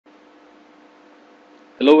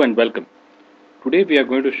Hello and welcome. Today we are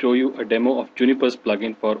going to show you a demo of Juniper's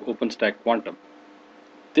plugin for OpenStack Quantum.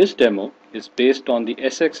 This demo is based on the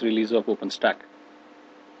SX release of OpenStack.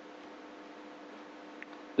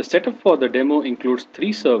 The setup for the demo includes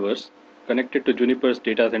 3 servers connected to Juniper's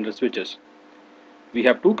data center switches. We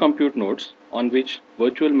have 2 compute nodes on which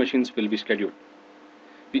virtual machines will be scheduled.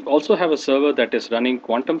 We also have a server that is running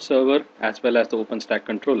Quantum server as well as the OpenStack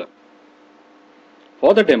controller.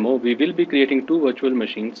 For the demo, we will be creating 2 virtual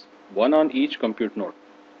machines, one on each compute node.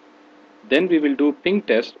 Then we will do ping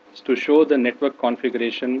tests to show the network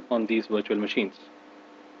configuration on these virtual machines.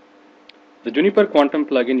 The Juniper Quantum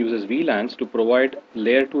plugin uses VLANs to provide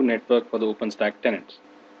layer 2 network for the OpenStack tenants.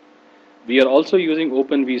 We are also using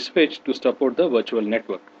OpenVSwitch to support the virtual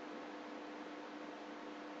network.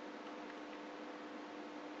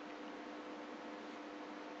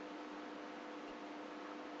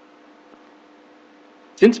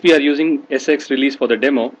 Since we are using SX release for the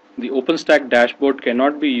demo, the OpenStack dashboard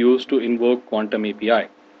cannot be used to invoke Quantum API.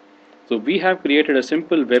 So we have created a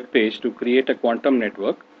simple web page to create a Quantum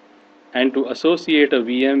network and to associate a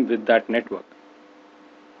VM with that network.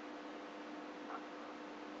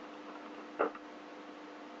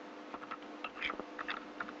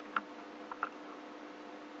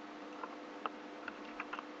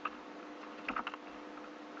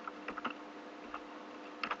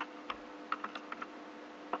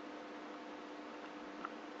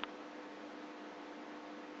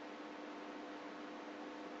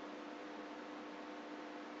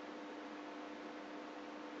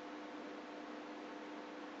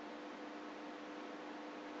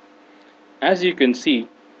 As you can see,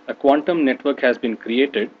 a Quantum network has been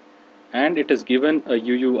created and it is given a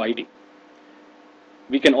UUID.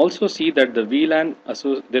 We can also see that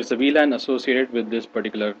there's a VLAN associated with this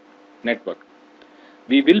particular network.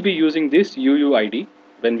 We will be using this UUID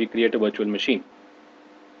when we create a virtual machine.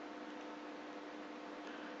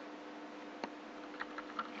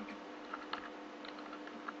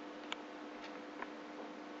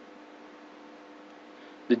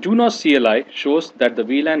 The Junos CLI shows that the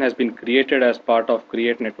VLAN has been created as part of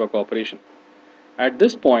create network operation. At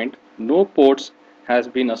this point, no ports has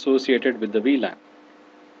been associated with the VLAN.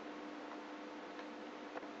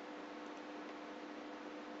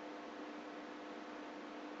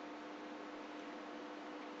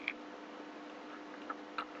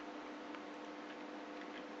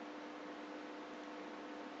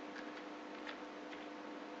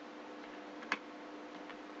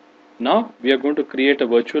 Now we are going to create a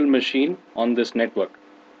virtual machine on this network.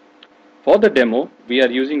 For the demo, we are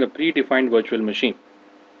using a predefined virtual machine.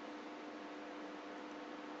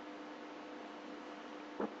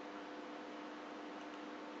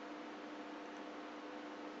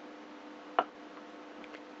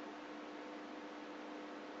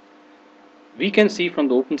 We can see from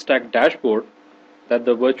the OpenStack dashboard that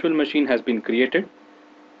the virtual machine has been created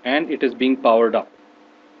and it is being powered up.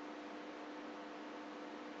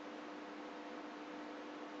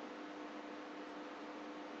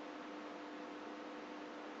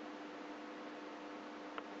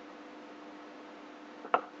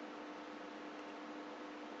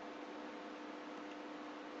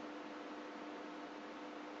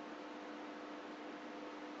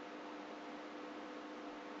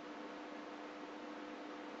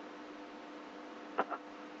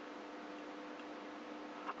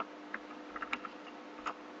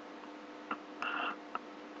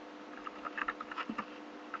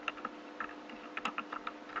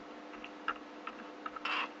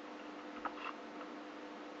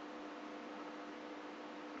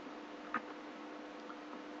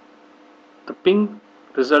 The ping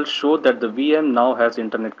results show that the VM now has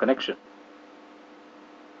internet connection.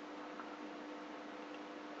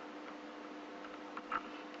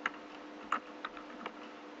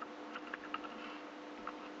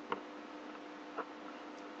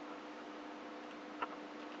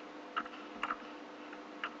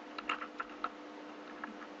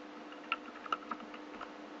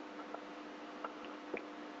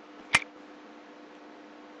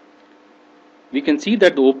 We can see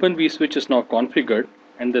that the Open vSwitch is now configured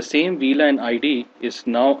and the same VLAN ID is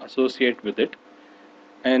now associated with it,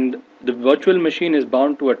 and the virtual machine is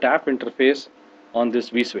bound to a tap interface on this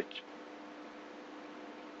vSwitch.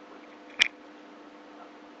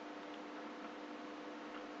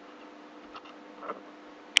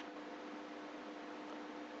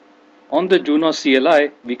 On the Junos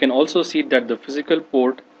CLI, we can also see that the physical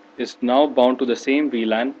port is now bound to the same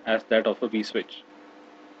VLAN as that of a vSwitch.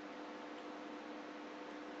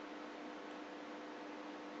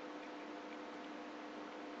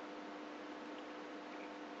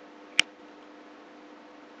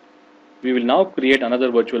 We will now create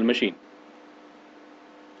another virtual machine.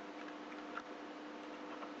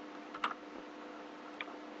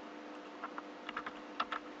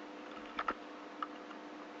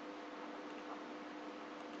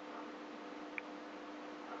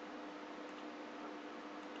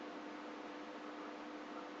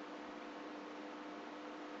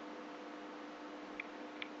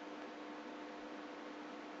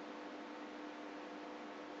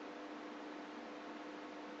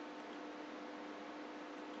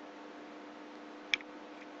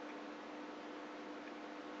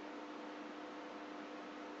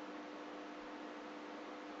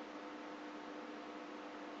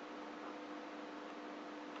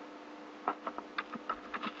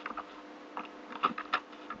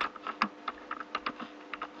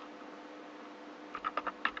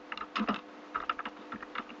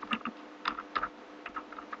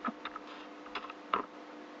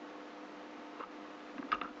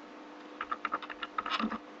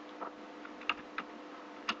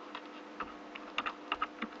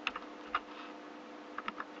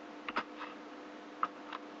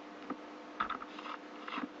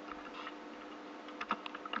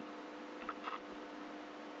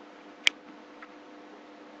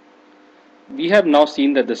 We have now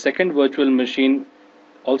seen that the second virtual machine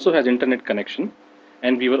also has internet connection,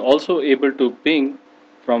 and we were also able to ping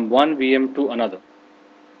from one VM to another.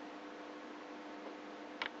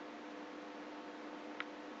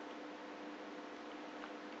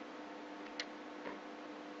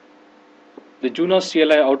 The Junos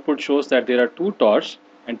CLI output shows that there are two TORs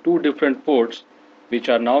and two different ports which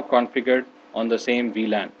are now configured on the same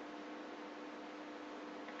VLAN.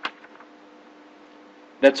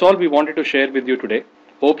 That's all we wanted to share with you today.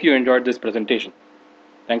 Hope you enjoyed this presentation.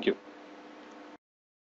 Thank you.